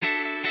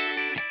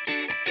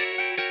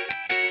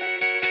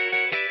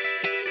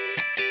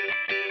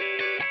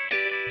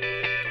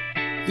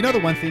You know,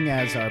 the one thing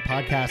as our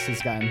podcast has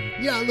gotten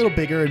a little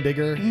bigger and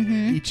bigger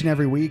each and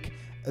every week,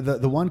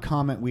 the one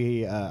comment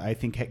we I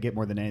think get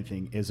more than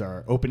anything is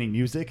our opening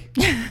music.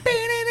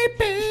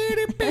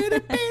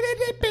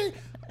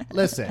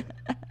 Listen,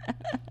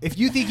 if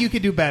you think you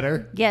could do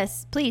better,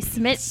 yes, please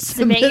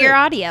submit your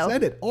audio.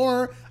 Send it.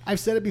 Or I've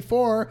said it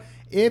before.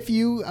 If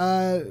you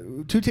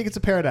 2 Tickets to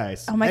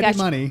Paradise, oh my Eddie gosh,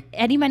 Money,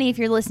 Eddie Money, if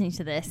you're listening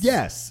to this,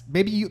 yes,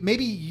 maybe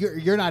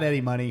you're not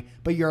Eddie Money,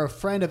 but you're a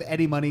friend of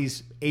Eddie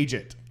Money's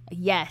agent.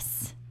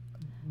 Yes,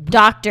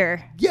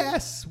 doctor,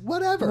 yes,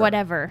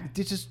 whatever.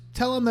 Just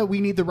tell them that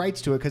we need the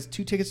rights to it because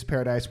 2 Tickets to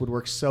Paradise would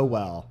work so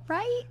well,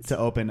 right? To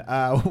open.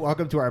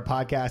 Welcome to our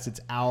podcast. It's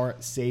Our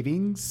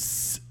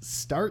Savings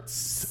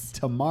starts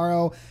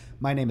tomorrow.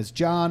 My name is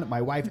John.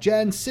 My wife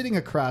Jen sitting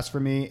across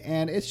from me,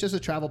 and it's just a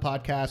travel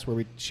podcast where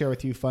we share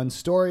with you fun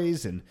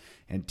stories and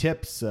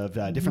tips of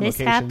different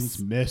locations.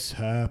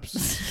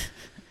 Mishaps.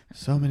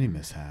 So many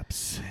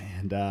mishaps.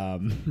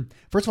 And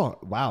first of all,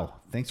 wow,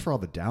 thanks for all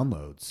the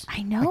downloads.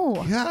 I know.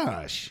 My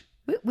gosh.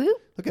 Woo woo.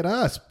 Look at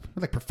us.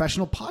 We're like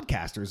professional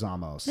podcasters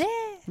almost. Eh.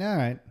 All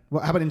right.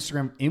 Well, how about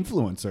Instagram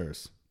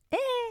influencers?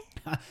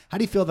 How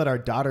do you feel that our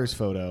daughter's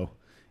photo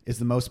is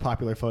the most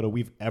popular photo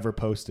we've ever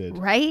posted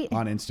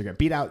on Instagram?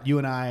 Beat out you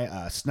and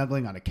I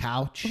snuggling on a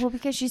couch. Well,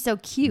 because she's so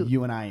cute.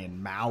 You and I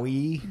in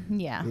Maui.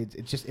 Yeah.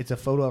 It's a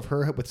photo of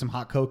her with some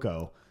hot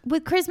cocoa.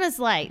 With Christmas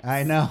lights.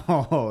 I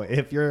know.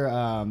 If you're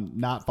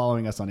not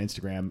following us on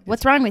Instagram.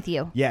 What's wrong with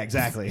you? Yeah,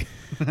 exactly.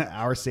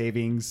 Our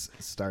savings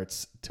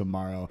starts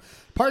tomorrow.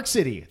 Park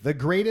City, the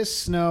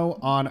greatest snow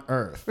on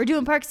earth. We're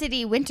doing Park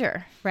City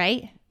winter,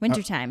 right?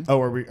 Wintertime.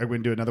 Are we going to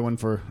do another one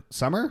for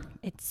summer?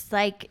 It's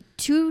like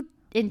 2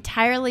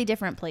 entirely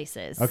different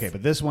places. Okay,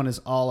 but this one is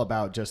all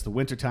about just the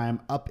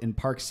wintertime up in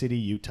Park City,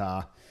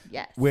 Utah.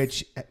 Yes.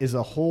 Which is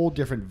a whole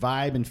different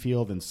vibe and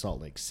feel than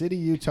Salt Lake City,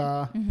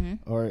 Utah,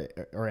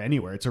 or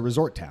anywhere. It's a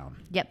resort town.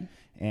 Yep.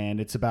 And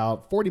it's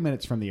about 40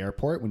 minutes from the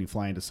airport. When you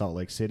fly into Salt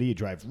Lake City, you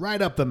drive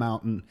right up the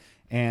mountain,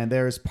 and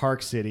there's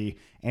Park City.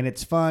 And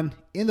it's fun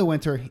in the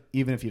winter,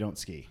 even if you don't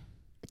ski.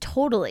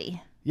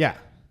 Totally. Yeah.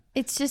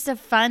 It's just a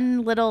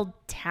fun little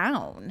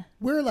town.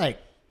 We're like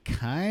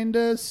kind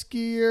of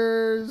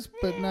skiers,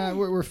 but not.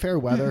 We're fair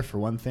weather for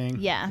one thing.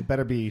 Yeah. It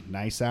better be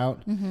nice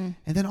out. And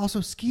then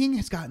also skiing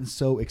has gotten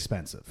so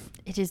expensive.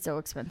 It is so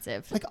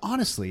expensive. Like,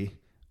 honestly,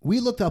 we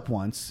looked up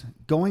once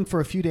going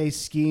for a few days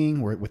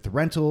skiing with the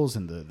rentals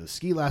and the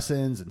ski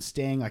lessons and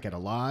staying like at a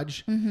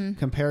lodge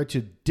compared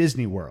to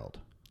Disney World.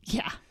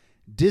 Yeah.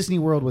 Disney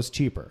World was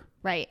cheaper.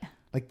 Right.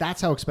 Like,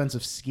 that's how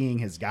expensive skiing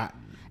has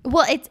gotten.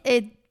 Well,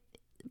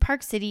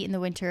 Park City in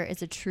the winter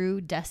is a true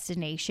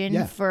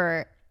destination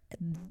for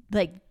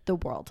like the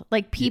world.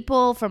 Like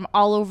people from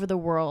all over the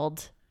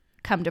world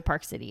come to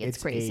Park City.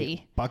 It's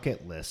crazy. A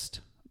bucket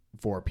list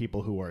for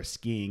people who are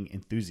skiing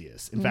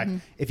enthusiasts. In fact,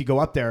 if you go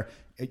up there,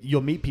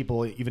 you'll meet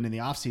people even in the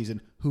off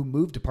season who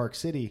move to Park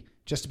City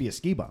just to be a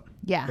ski bum.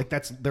 Yeah. Like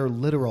that's their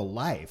literal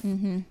life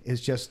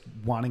is just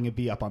wanting to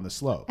be up on the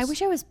slopes. I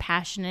wish I was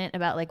passionate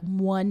about like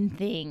one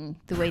thing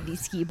the way these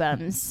ski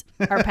bums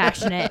are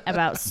passionate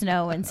about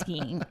snow and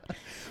skiing.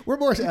 We're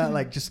more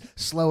like just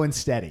slow and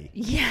steady.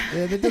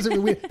 Yeah.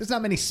 There's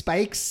not many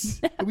spikes.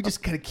 We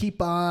just kind of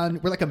keep on.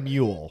 We're like a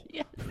mule.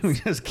 Yes. We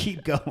just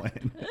keep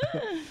going.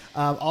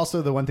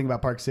 Also, the one thing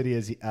about Park City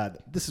is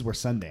this is where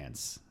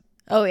Sundance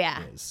Oh,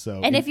 yeah. is. So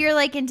and if you're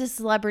like into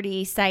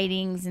celebrity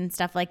sightings and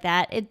stuff like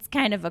that, it's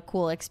kind of a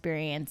cool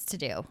experience to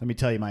do. Let me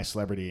tell you my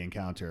celebrity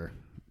encounter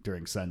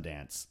during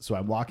Sundance. So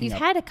I'm walking You've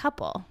up. had a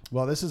couple.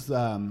 Well, this is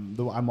I'm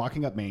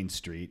walking up Main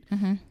Street,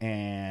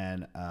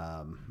 and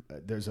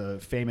there's a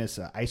famous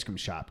ice cream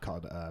shop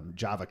called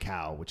Java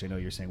Cow, which I know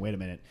you're saying, wait a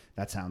minute,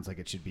 that sounds like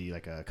it should be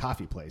like a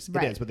coffee place.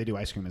 Right. It is, but they do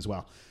ice cream as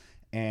well.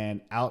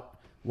 And out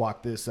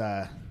walked this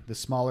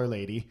smaller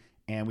lady,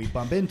 and we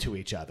bump into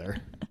each other.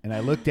 And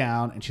I look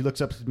down, and she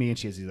looks up at me, and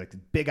she has these like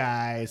big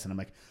eyes, and I'm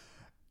like,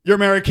 "You're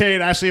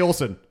Mary-Kate Ashley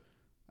Olsen."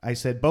 I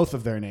said both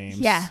of their names.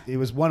 Yeah. It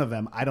was one of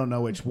them. I don't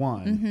know which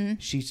one.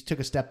 She took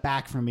a step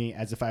back from me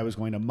as if I was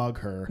going to mug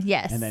her.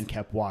 Yes. And then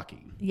kept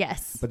walking.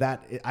 Yes.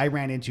 But I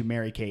ran into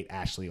Mary-Kate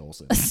Ashley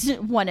Olsen.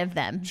 One of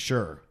them.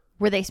 Sure.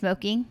 Were they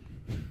smoking?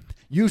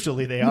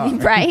 Usually they are.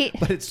 Right.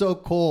 But it's so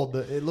cold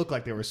that it looked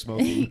like they were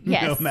smoking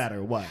no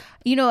matter what.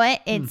 You know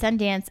what? In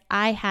Sundance,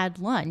 I had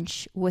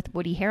lunch with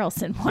Woody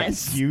Harrelson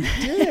once. Yes, you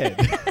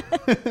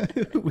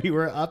did. We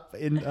went up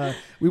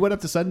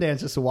to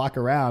Sundance just to walk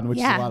around, which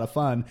is a lot of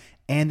fun.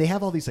 And they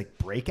have all these like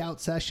breakout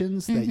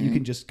sessions that you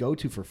can just go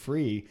to for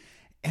free.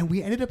 And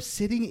we ended up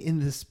sitting in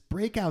this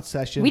breakout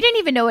session. We didn't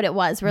even know what it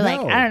was. We're like,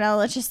 I don't know,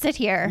 let's just sit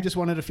here. We just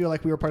wanted to feel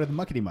like we were part of the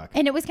muckety muck.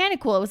 And it was kind of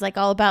cool. It was like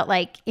all about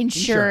like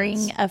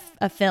insuring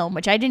a film,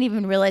 which I didn't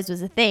even realize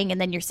was a thing. And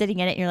then you're sitting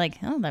in it and you're like,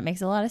 oh, that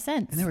makes a lot of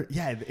sense. And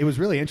it was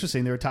really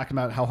interesting. They were talking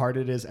about how hard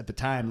it is at the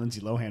time. Lindsay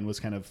Lohan was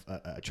kind of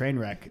a train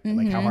wreck,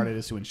 like how hard it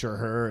is to insure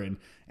her. And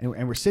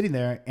we're sitting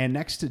there, and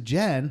next to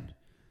Jen,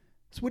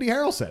 it's Woody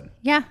Harrelson.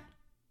 Yeah.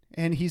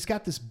 and he's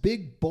got this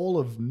big bowl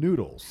of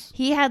noodles.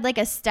 He had like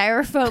a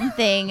styrofoam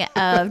thing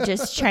of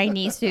just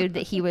Chinese food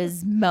that he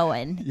was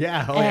mowing.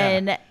 Yeah.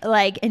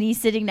 And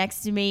he's sitting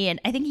next to me, and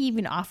I think he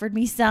even offered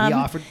me some. He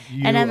offered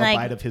you and I'm a like,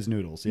 bite of his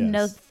noodles. Yes.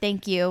 No,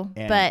 thank you.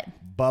 And but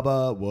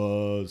Bubba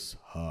was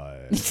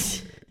high.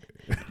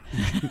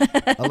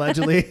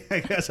 Allegedly. I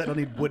guess I don't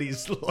need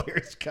Woody's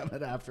lawyers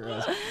coming after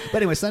us. But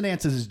anyway,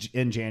 Sundance is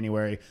in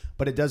January,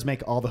 but it does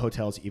make all the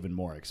hotels even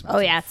more expensive. Oh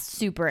yeah, it's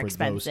super for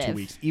expensive. those 2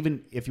 weeks.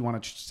 Even if you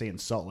want to stay in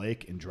Salt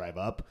Lake and drive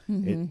up,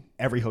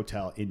 every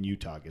hotel in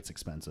Utah gets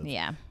expensive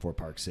for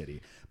Park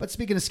City. But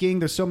speaking of skiing,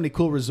 there's so many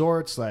cool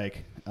resorts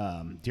like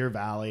Deer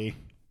Valley,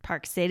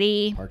 Park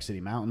City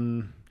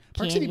Mountain.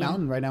 Park City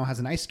Mountain right now has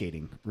an ice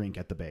skating rink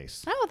at the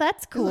base. Oh,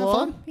 that's cool. Isn't that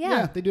fun?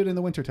 Yeah, they do it in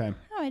the wintertime.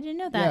 Oh, I didn't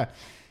know that. Yeah.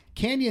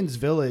 Canyons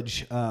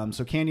Village.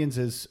 So Canyons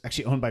is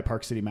actually owned by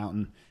Park City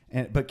Mountain,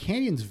 but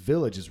Canyons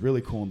Village is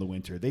really cool in the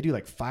winter. They do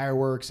like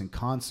fireworks and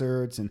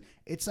concerts, and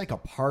it's like a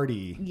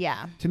party.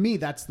 Yeah. To me,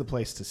 that's the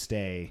place to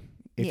stay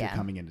if you're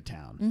coming into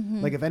town.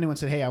 Like if anyone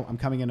said, "Hey, I'm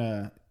coming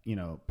into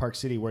Park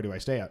City, where do I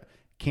stay at?"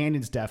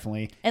 Canyons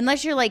definitely.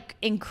 Unless you're like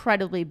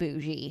incredibly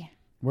bougie.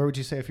 Where would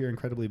you say if you're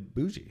incredibly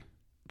bougie?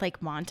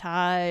 Like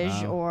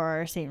Montage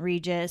or St.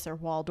 Regis or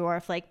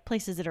Waldorf, like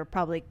places that are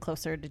probably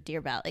closer to Deer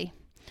Valley.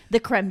 The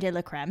creme de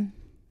la creme.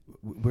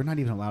 We're not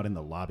even allowed in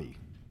the lobby.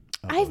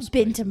 I've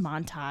been to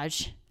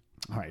Montage.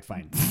 All right,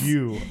 fine.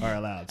 You are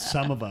allowed.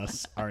 Some of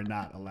us are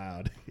not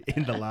allowed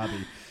in the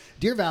lobby.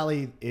 Deer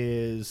Valley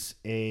is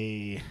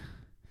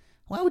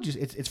why would you?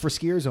 It's for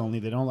skiers only.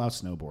 They don't allow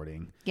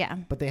snowboarding. Yeah.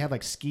 But they have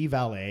like ski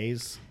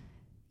valets.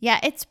 Yeah,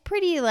 it's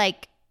pretty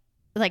like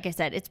I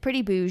said, it's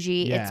pretty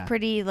bougie. Yeah. It's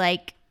pretty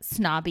like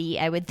snobby,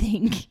 I would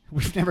think.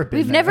 We've never been.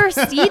 We've there. never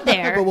skied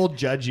there. But we'll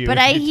judge you. But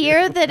I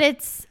hear that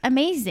it's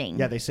amazing.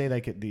 Yeah, they say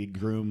like the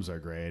grooms are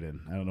great, and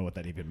I don't know what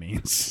that even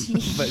means.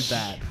 But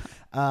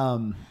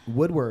that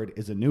Woodward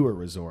is a newer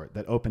resort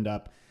that opened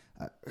up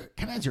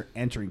kind of as you're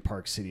entering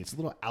Park City. It's a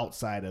little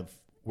outside of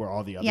where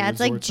all the other it's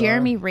resorts like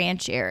Jeremy are.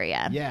 Ranch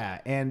area. Yeah,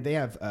 and they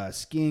have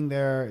skiing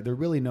there. They're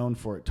really known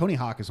for it. Tony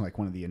Hawk is like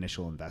one of the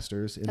initial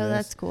investors in this. Oh,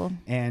 that's cool.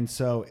 And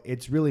so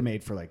it's really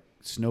made for like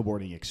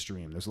snowboarding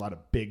extreme. There's a lot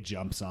of big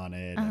jumps on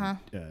it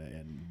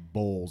and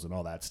bowls and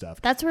all that stuff.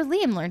 That's where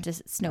Liam learned to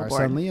snowboard. Our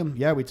son Liam,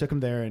 yeah, we took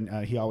him there,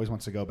 and he always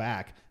wants to go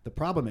back. The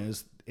problem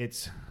is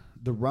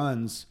the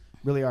runs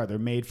really are. They're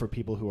made for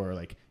people who are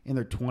like in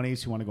their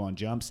 20s who want to go on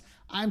jumps.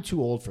 I'm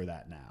too old for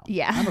that now.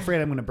 Yeah. I'm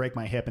afraid I'm going to break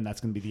my hip, and that's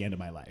going to be the end of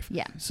my life.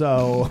 Yeah.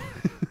 So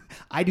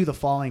I do the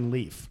falling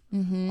leaf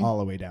all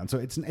the way down. So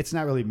it's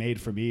not really made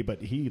for me, but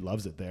he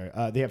loves it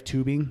there. They have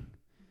tubing.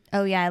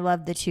 Oh, yeah, I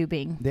love the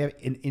tubing. They have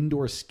an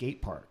indoor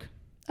skate park.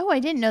 Oh, I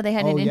didn't know they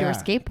had an indoor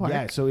skate park.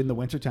 Yeah, so in the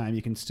wintertime,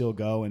 you can still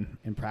go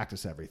and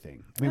practice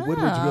everything. I mean,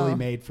 Woodward's really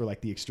made for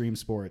like the extreme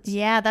sports.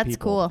 Yeah, that's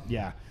people. cool.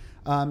 Yeah.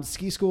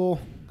 Ski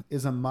school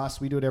is a must.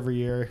 We do it every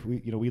year.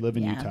 We live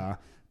in Utah,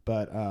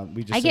 but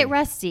we just get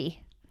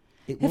rusty.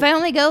 If I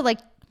only go like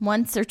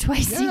once or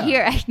twice a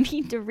year, I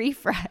need to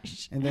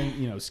refresh. And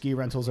then, ski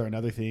rentals are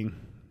another thing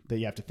that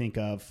you have to think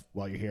of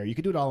while you're here. You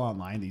can do it all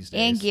online these days.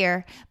 And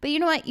gear. But you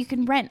know what? You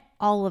can rent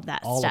all of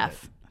that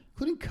stuff. Of it,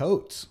 including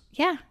coats.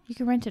 Yeah, you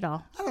can rent it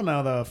all. I don't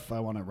know, though, if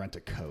I want to rent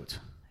a coat.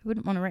 I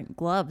wouldn't want to rent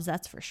gloves,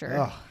 that's for sure.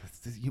 Oh,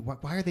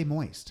 why are they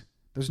moist?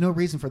 There's no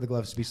reason for the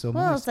gloves to be so moist.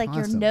 Well, it's like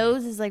constantly. Your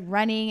nose is like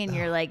running and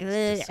you're like,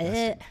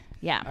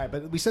 yeah. All right,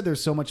 but we said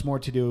there's so much more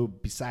to do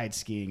besides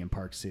skiing in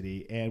Park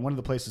City. And one of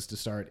the places to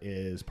start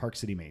is Park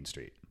City Main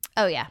Street.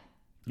 Oh, yeah.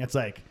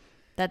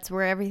 That's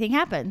where everything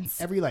happens.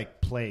 Every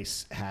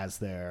place has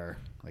their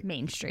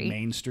Main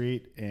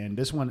Street. And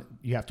this one,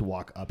 you have to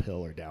walk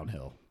uphill or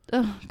downhill.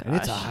 Oh, gosh. And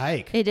it's a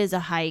hike. It is a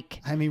hike.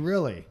 I mean,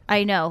 really.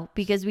 I know,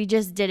 because we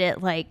just did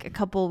it like a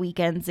couple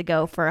weekends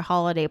ago for a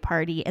holiday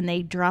party, and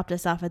they dropped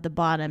us off at the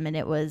bottom, and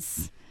it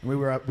was... We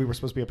were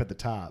supposed to be up at the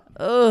top.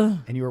 Ugh.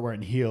 And you were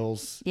wearing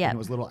heels. Yeah. And it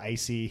was a little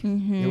icy.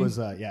 Mm-hmm. It was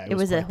it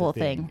was a whole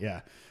thing.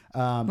 Yeah.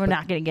 We're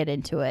not going to get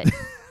into it.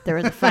 There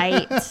was a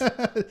fight.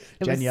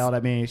 Jen yelled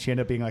at me. She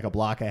ended up being like a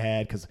block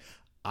ahead because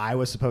I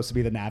was supposed to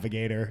be the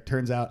navigator.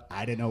 Turns out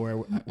I didn't know where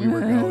we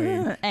were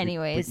going.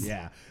 Anyways.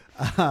 Yeah.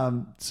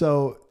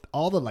 So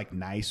all the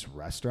nice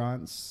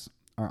restaurants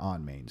are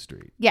on Main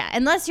Street. Yeah,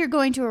 unless you're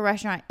going to a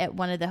restaurant at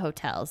one of the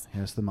hotels.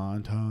 Yes, the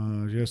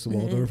Montage. Yes, the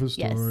Waldorf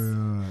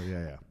Astoria. Yes.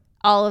 Yeah.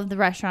 All of the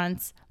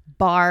restaurants,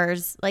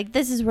 bars,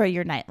 this is where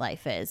your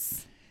nightlife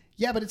is.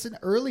 Yeah, but it's an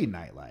early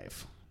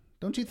nightlife.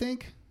 Don't you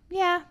think?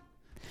 Yeah.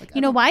 You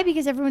know why?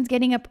 Because everyone's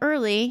getting up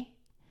early.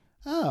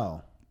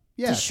 Oh.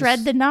 Yeah. To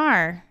shred the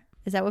gnar.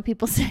 Is that what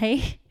people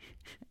say?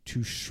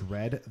 To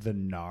shred the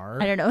gnar?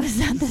 I don't know. Is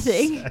that the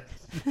thing?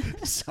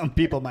 Some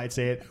people might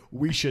say it.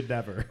 We should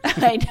never.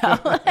 I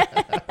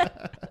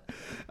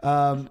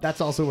know.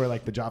 That's also where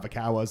the Java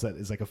Cow was. That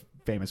is a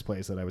famous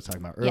place that I was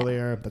talking about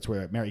earlier. Yeah. That's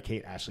where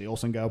Mary-Kate, Ashley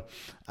Olsen go.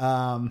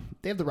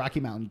 They have the Rocky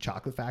Mountain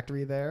Chocolate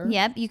Factory there.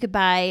 Yep. You could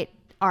buy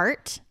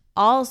art.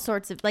 All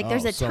sorts of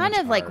there's a ton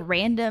of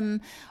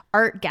random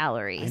art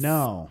galleries. I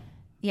know.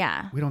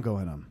 Yeah. We don't go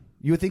in them.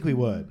 You would think we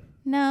would.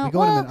 No. We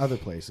go to them in other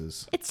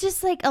places. It's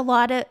just like a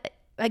lot of,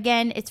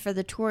 again, it's for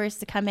the tourists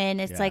to come in.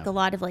 It's like a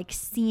lot of like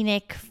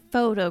scenic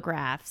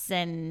photographs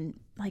and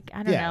like,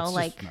 I don't know, it's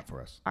like just not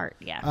for us. art.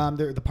 Yeah.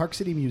 The Park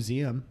City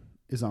Museum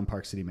is on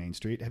Park City Main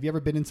Street. Have you ever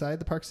been inside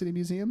the Park City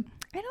Museum?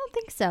 I don't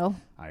think so.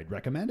 I'd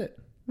recommend it.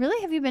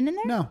 Really? Have you been in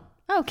there? No.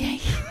 Okay.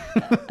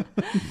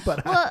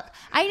 But well,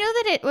 I know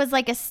that it was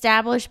like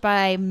established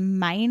by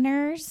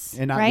miners.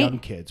 and not right? young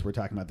kids. We're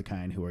talking about the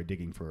kind who are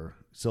digging for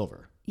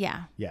silver.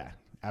 Yeah. Yeah,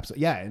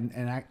 absolutely. Yeah,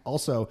 and I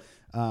also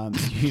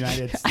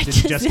United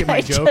did you just get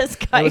my joke?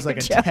 It was like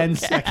a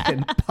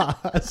 10-second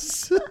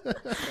pause.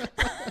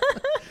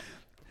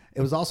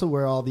 It was also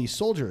where all these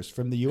soldiers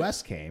from the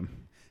U.S.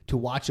 came to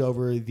watch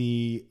over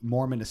the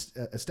Mormon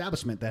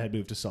establishment that had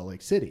moved to Salt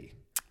Lake City.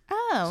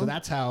 Oh. So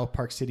that's how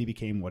Park City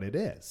became what it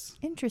is.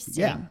 Interesting.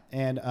 Yeah,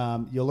 and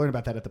you'll learn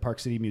about that at the Park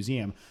City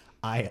Museum,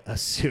 I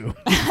assume.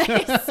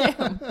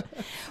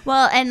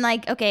 Well, and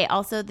like, okay,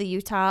 also the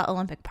Utah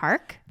Olympic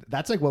Park.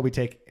 That's like what we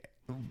take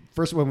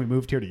first when we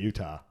moved here to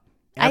Utah.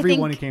 I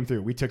Everyone who think came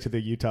through, we took to the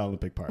Utah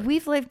Olympic Park.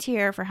 We've lived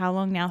here for how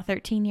long now?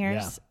 13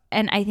 years. Yeah.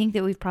 And I think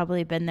that we've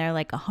probably been there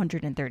like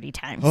 130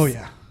 times. Oh,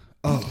 yeah.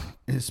 Oh,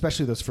 and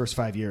especially those first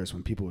 5 years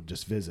when people would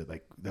just visit.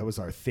 Like, that was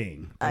our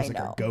thing. That was like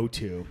our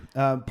go-to.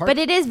 But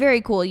it is very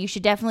cool. You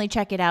should definitely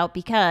check it out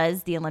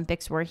because the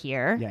Olympics were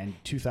here. Yeah, in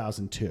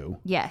 2002.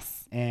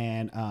 Yes.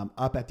 And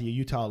up at the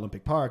Utah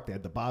Olympic Park, they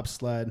had the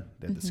bobsled,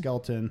 they had the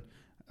skeleton,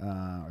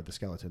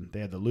 They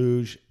had the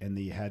luge, and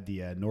they had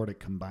the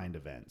Nordic combined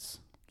events.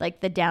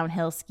 Like the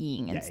downhill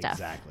skiing and stuff.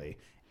 Exactly.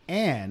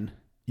 And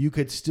you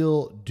could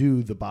still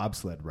do the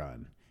bobsled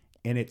run.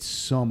 And it's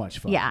so much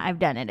fun. Yeah, I've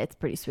done it. It's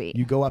pretty sweet.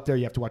 You go up there,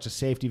 you have to watch a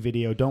safety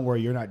video. Don't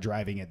worry, you're not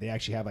driving it. They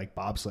actually have like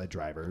bobsled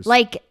drivers.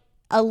 Like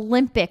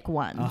Olympic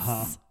ones.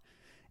 Uh-huh.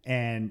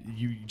 And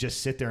you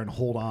just sit there and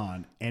hold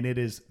on. And it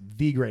is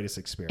the greatest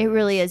experience. It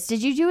really is.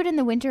 Did you do it in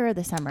the winter or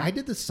the summer? I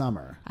did the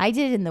summer. I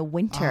did it in the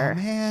winter.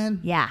 Oh, man.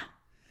 Yeah.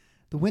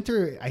 The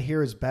winter, I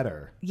hear, is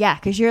better. Yeah,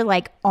 because you're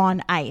like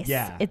on ice.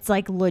 Yeah. It's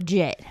like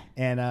legit.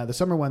 And the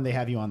summer one, they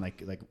have you on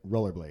like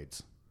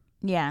rollerblades.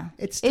 Yeah.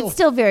 It's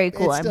still very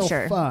cool, it's I'm still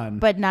sure. fun.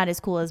 But not as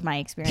cool as my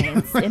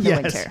experience in the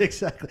Yes, winter.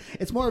 Exactly.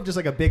 It's more of just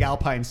like a big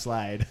alpine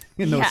slide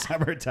in the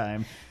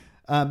summertime.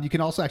 You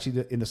can also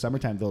actually, in the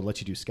summertime, they'll let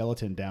you do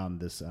skeleton down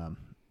this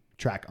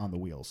track on the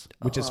wheels,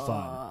 which is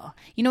fun.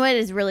 You know what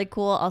is really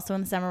cool? Also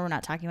in the summer, we're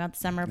not talking about the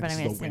summer, but This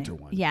I'm is going the winter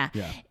one. Yeah.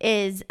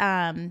 Is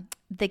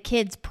the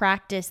kids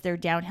practice their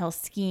downhill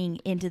skiing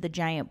into the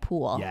giant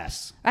pool.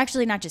 Yes.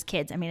 Actually, not just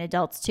kids. I mean,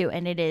 adults too.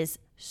 And it is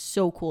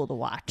so cool to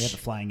watch. They have the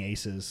Flying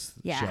Aces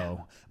Yeah.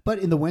 show. But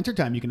in the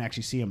wintertime, you can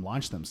actually see them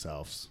launch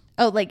themselves.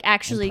 Oh, like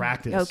actually in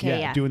practice.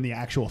 Okay, yeah. Doing the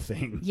actual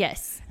thing.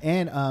 Yes.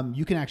 And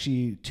you can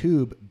actually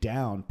tube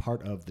down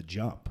part of the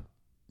jump.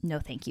 No,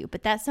 thank you.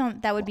 But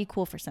that would be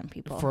cool for some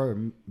people. For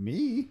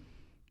me,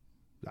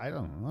 I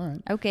don't know. All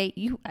right. Okay,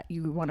 you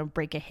want to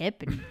break a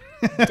hip and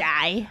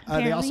die.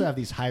 They also have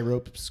these high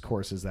ropes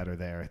courses that are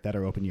there that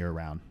are open year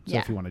round. So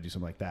if you want to do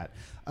something like that,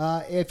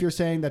 if you're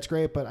saying that's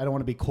great, but I don't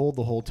want to be cold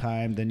the whole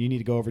time, then you need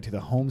to go over to the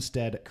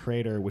Homestead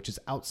Crater, which is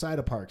outside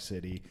of Park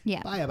City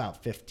by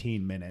about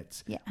 15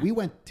 minutes. Yeah. We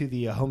went to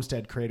the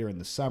Homestead Crater in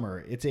the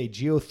summer. It's a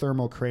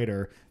geothermal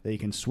crater that you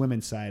can swim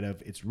inside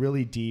of. It's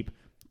really deep,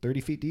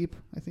 30 feet deep,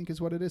 I think is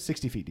what it is,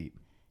 60 feet deep.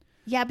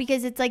 Yeah,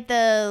 because it's like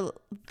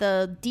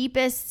the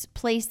deepest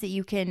place that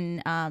you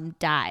can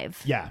dive.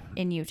 Yeah.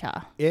 In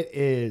Utah. It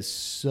is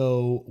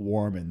so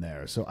warm in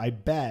there. So I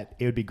bet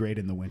it would be great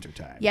in the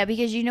wintertime. Yeah,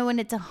 because when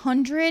it's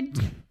 100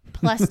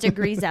 plus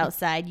degrees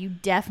outside, you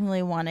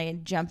definitely want to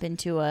jump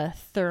into a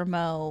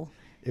thermo.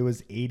 It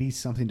was 80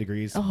 something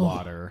degrees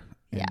water.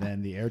 And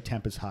then the air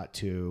temp is hot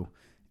too.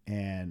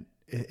 And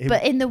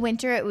but in the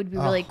winter, it would be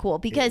really cool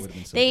because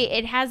it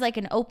it has like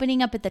an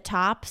opening up at the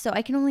top. So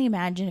I can only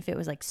imagine if it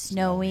was like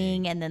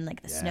snowing and then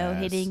like the snow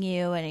hitting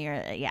you and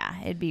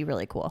it'd be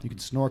really cool. You can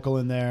snorkel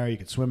in there. You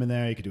could swim in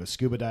there. You could do a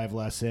scuba dive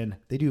lesson.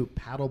 They do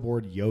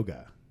paddleboard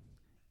yoga.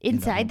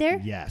 Inside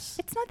there? Yes.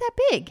 It's not that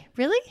big.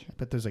 Really? I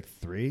bet there's like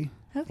 3,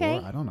 Okay.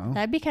 4, I don't know.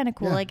 That'd be kind of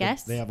cool, I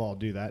guess. They have all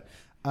do that.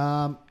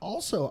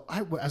 Also,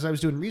 as I was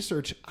doing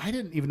research, I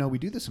didn't even know we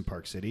do this in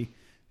Park City.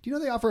 Do you know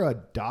they offer a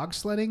dog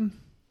sledding?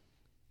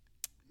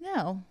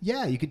 No.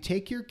 Yeah, you could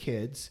take your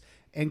kids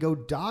and go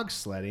dog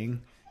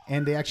sledding,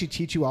 and they actually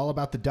teach you all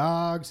about the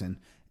dogs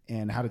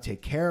and how to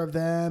take care of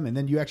them, and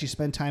then you actually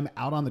spend time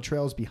out on the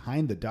trails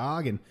behind the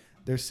dog, and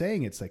they're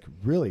saying it's like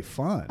really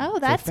fun. Oh, for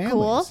that's families.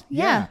 cool.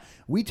 Yeah.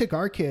 We took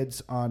our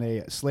kids on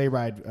a sleigh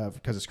ride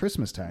because it's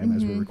Christmas time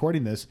as we're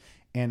recording this,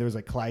 and there was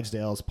like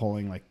Clydesdales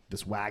pulling like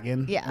this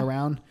wagon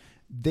around.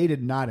 They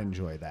did not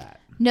enjoy that.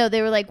 No,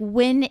 they were like,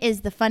 when is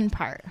the fun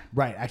part?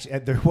 Right. Actually,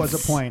 there was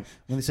a point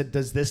when they said,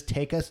 does this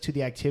take us to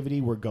the activity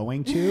we're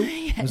going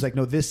to? I was like,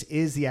 no, this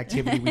is the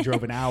activity we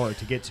drove an hour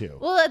to get to.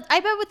 Well, I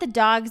bet with the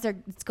dogs,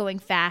 it's going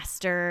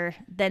faster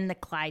than the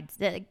Clydes.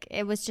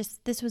 It was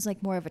just, this was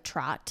like more of a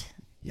trot.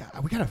 Yeah,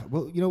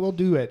 we'll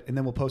do it, and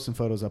then we'll post some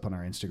photos up on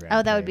our Instagram.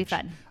 Oh, that would be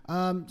fun.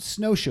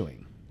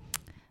 Snowshoeing.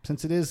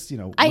 since it is, I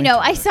know. winter.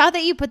 I saw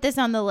that you put this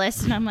on the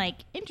list, and I'm like,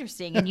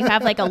 interesting. And you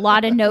have like a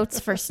lot of notes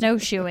for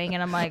snowshoeing,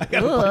 and I'm like,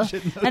 got a bunch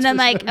of notes and I'm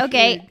for like,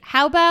 okay, snowshoeing.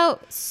 how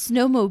about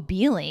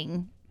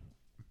snowmobiling?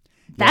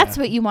 That's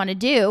what you want to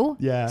do.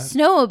 Yeah.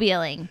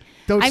 Snowmobiling.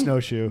 Don't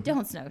snowshoe.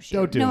 Don't snowshoe.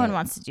 Don't do no it. one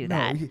wants to do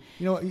that.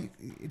 No,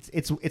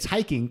 it's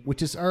hiking,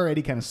 which is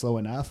already kind of slow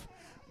enough.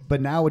 But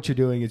now what you're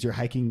doing is you're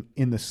hiking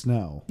in the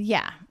snow.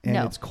 Yeah. And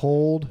no. it's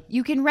cold.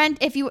 You can rent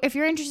if you're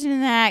interested in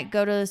that,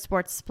 go to the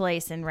sports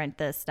place and rent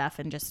the stuff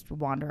and just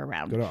wander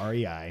around. Go to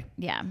REI.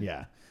 Yeah.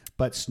 Yeah.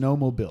 But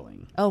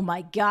snowmobiling. Oh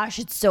my gosh,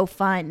 it's so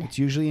fun. It's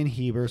usually in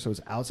Heber, so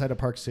it's outside of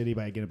Park City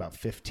by again about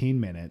 15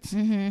 minutes.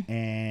 Mm-hmm.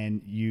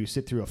 And you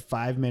sit through a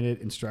 5-minute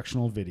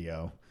instructional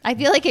video. I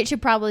feel like it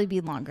should probably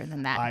be longer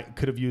than that. I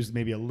could have used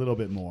maybe a little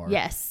bit more.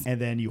 Yes. And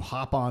then you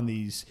hop on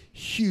these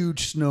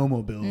huge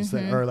snowmobiles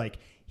that are like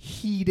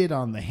heated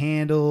on the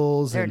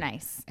handles. They're and,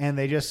 nice. And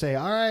they just say,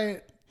 all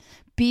right.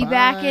 Be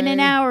back in an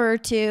Bye. hour or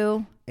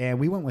two. And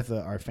we went with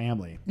our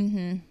family.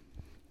 Mm-hmm.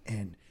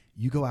 And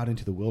you go out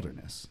into the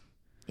wilderness.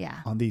 Yeah.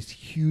 On these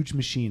huge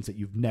machines that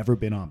you've never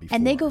been on before.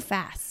 And they go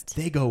fast.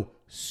 They go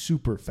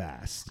super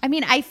fast. I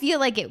mean, I feel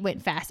like it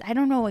went fast. I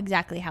don't know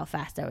exactly how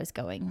fast I was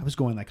I going. was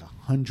going like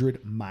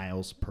 100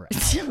 miles per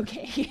hour.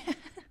 Okay.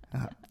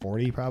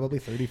 40 probably,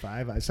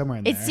 35, somewhere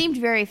in there. It seemed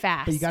very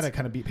fast. But you got to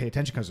kind of pay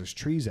attention because there's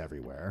trees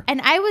everywhere.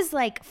 And I was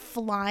like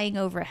flying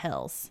over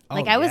hills. Oh,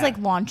 Like I was yeah. like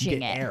You launching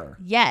get it. air.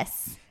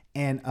 Yes.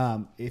 And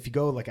if you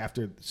go like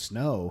after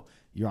snow,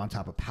 you're on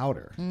top of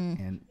powder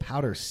and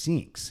powder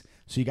sinks.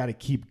 So you got to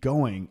keep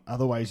going.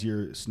 Otherwise,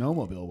 your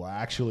snowmobile will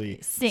actually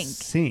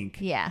sink.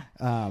 Yeah.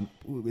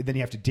 Then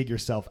you have to dig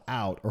yourself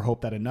out or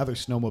hope that another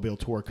snowmobile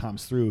tour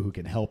comes through who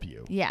can help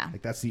you. Yeah.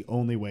 Like that's the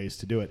only ways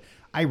to do it.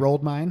 I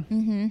rolled mine.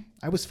 Mm-hmm.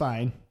 I was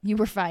fine. You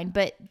were fine,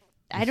 but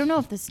I don't know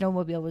if the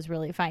snowmobile was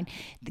really fine.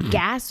 The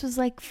gas was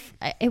like,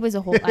 it was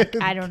a whole,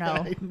 I don't know.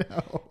 I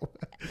know.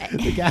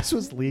 The gas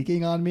was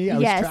leaking on me. I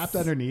was Yes. trapped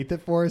underneath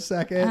it for a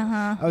second.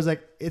 I was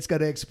like, it's going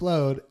to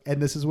explode. And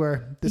this is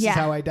Yeah.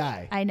 how I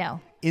die. I know.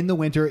 In the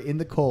winter, in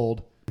the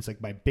cold. It's like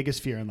my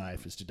biggest fear in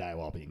life is to die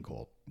while being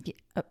cold. Yeah,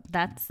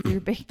 that's your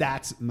big.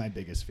 That's my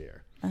biggest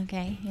fear.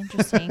 Okay,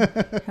 interesting.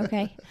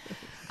 Okay.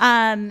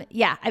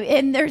 Yeah,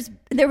 and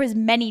there was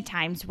many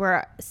times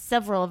where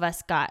several of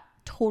us got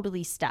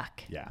totally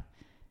stuck. Yeah.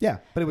 Yeah.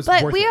 But it was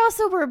But worth we it.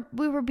 also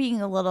were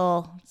being a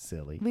little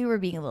Silly.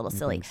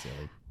 silly.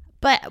 Silly.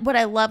 But what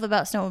I love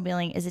about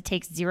snowmobiling is it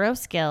takes zero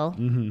skill.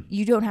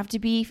 You don't have to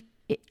be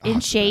in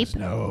shape.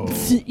 No.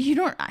 You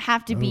don't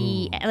have to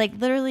be like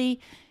literally.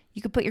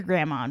 You could put your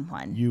grandma on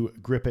one. You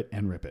grip it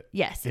and rip it.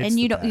 Yes, It's and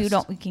the you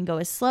best. can go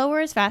as slow or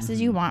as fast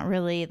as you want.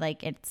 Really,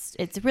 like it's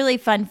really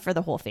fun for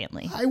the whole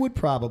family. I would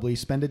probably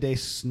spend a day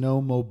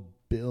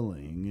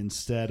snowmobiling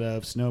instead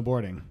of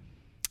snowboarding.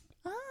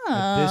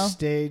 At this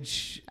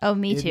stage. Oh,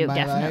 me in too, my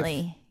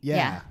definitely. life,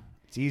 Yeah.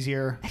 It's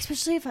easier.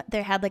 Especially if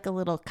they had like a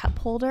little cup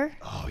holder.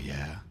 Oh,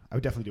 yeah. I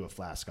would definitely do a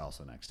flask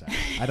also next time.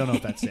 I don't know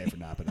if that's safe or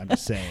not, but I'm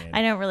just saying.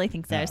 I don't really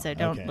think so, Oh, so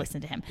don't okay.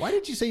 listen to him. Why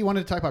did you say you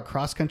wanted to talk about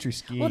cross-country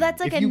skiing? Well, that's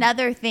like If you-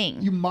 another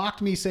thing. You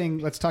mocked me saying,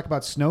 let's talk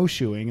about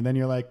snowshoeing, and then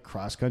you're like,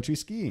 cross-country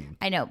skiing.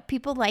 I know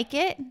people like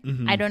it.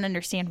 Mm-hmm. I don't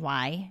understand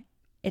why.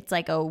 It's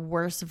like a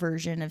worse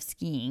version of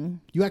skiing.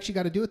 You actually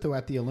got to do it, though,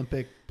 at the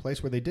Olympic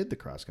place where they did the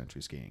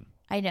cross-country skiing.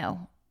 I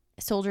know.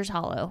 Soldiers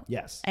Hollow.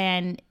 Yes.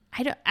 And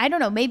I don't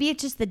know. Maybe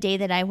it's just the day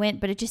that I went,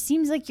 but it just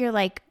seems like you're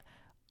like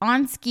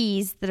on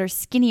skis that are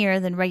skinnier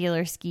than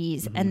regular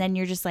skis, Mm-hmm. and then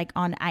you're just like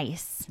on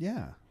ice.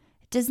 Yeah.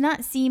 It does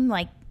not seem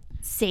like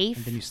safe.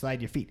 And then you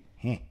slide your feet.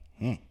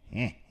 I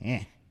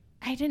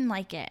didn't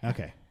like it.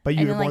 Okay. But I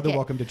you're didn't more like than it.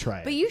 welcome to try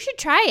it. But you should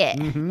try it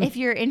Mm-hmm. if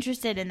you're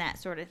interested in that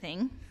sort of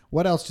thing.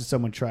 What else should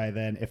someone try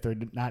then if they're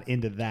not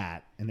into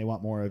that and they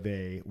want more of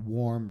a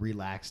warm,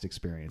 relaxed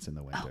experience in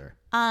the winter?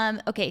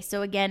 Okay,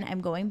 so again,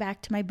 I'm going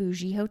back to my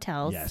bougie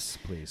hotels. Yes,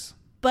 please.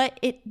 But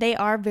they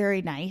are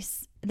very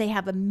nice. They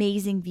have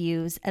amazing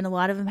views, and a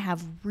lot of them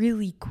have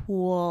really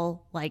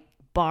cool like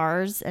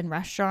bars and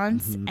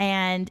restaurants, Mm-hmm.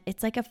 and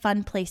it's like a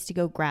fun place to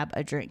go grab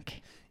a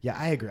drink. Yeah,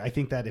 I agree. I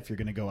think that if you're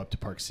going to go up to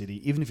Park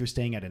City, even if you're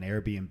staying at an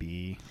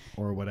Airbnb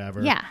or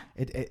whatever, Yeah.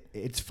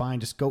 it's fine.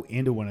 Just go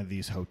into one of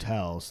these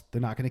hotels. They're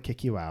not going to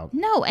kick you out.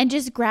 No, and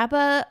just grab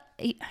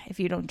if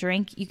you don't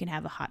drink, you can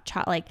have a hot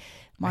chocolate. Like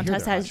I hear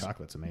Montage their has hot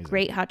chocolate's amazing.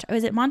 great hot.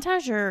 Was it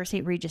Montage or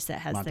St. Regis that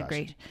has the Montage.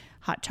 great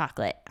hot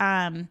chocolate?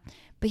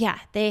 But yeah,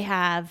 they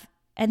have,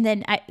 and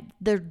then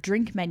their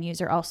drink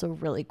menus are also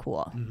really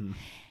cool. Mm-hmm.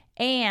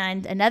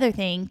 And another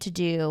thing to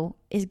do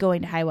is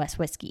going to High West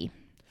Whiskey.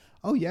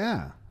 Oh,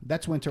 yeah.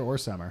 That's winter or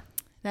summer.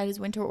 That is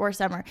winter or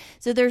summer.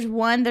 So there's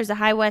a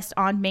High West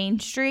on Main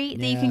Street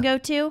that you can Yeah. go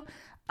to.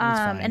 That's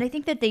fine. And I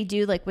think that they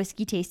do like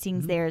whiskey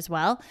tastings there as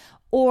well.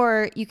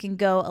 Or you can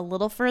go a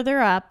little further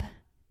up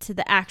to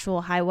the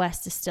actual High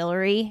West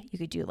distillery. You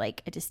could do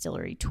like a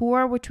distillery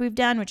tour, which we've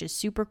done, which is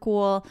super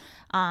cool.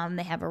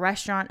 They have a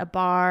restaurant, a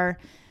bar.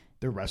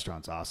 Their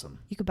restaurant's awesome.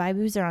 You could buy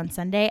booze there on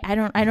Sunday. I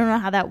don't know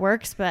how that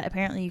works, but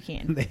apparently you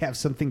can. They have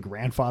something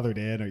grandfathered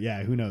in,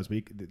 or who knows?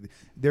 But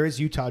there is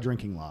Utah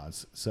drinking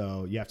laws,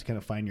 so you have to kind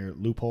of find your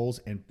loopholes,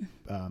 and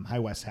High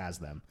West has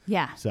them.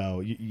 Yeah.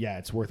 So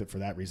it's worth it for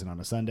that reason on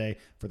a Sunday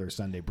for their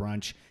Sunday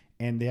brunch,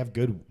 and they have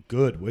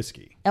good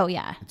whiskey. Oh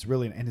yeah. It's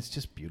really, and it's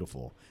just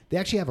beautiful. They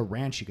actually have a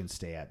ranch you can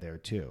stay at there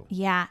too.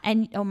 Yeah,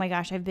 and oh my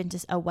gosh, I've been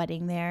to a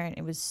wedding there, and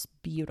it was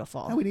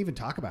beautiful. And we didn't even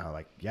talk about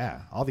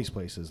how, all these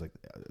places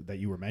that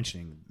you were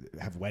mentioning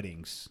have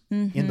weddings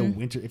in the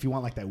winter. If you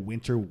want like that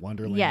winter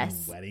wonderland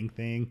wedding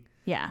thing,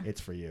 it's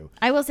for you.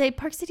 I will say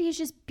Park City is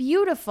just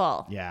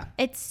beautiful. Yeah,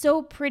 it's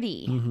so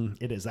pretty. Mm-hmm.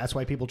 It is. That's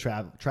why people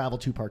travel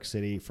to Park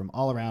City from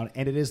all around,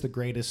 and it is the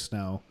greatest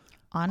snow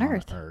on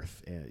Earth.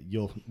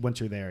 Once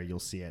you're there, you'll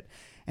see it.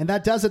 And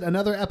that does it.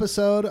 Another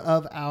episode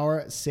of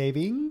Our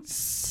Savings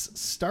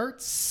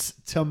starts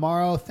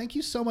tomorrow. Thank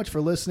you so much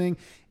for listening.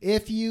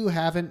 If you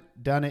haven't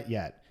done it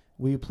yet,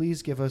 will you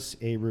please give us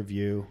a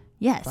review?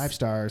 Yes. 5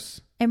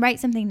 stars. And write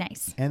something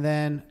nice. And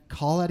then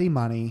call Eddie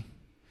Money.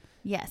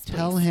 Yes, please.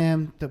 Tell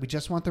him that we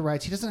just want the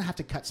rights. He doesn't have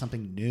to cut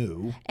something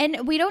new.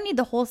 And we don't need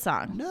the whole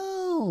song.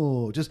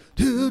 No. Just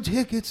 2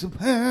 tickets to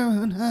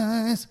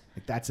paradise.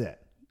 That's it.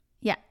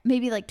 Yeah,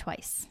 maybe like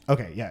twice.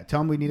 Okay, yeah. Tell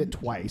them we need it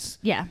twice.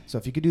 Yeah. So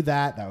if you could do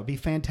that, that would be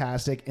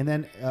fantastic. And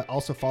then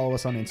also follow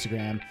us on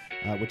Instagram,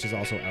 which is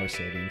also Our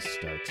Savings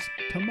Starts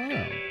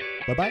Tomorrow.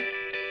 Bye-bye.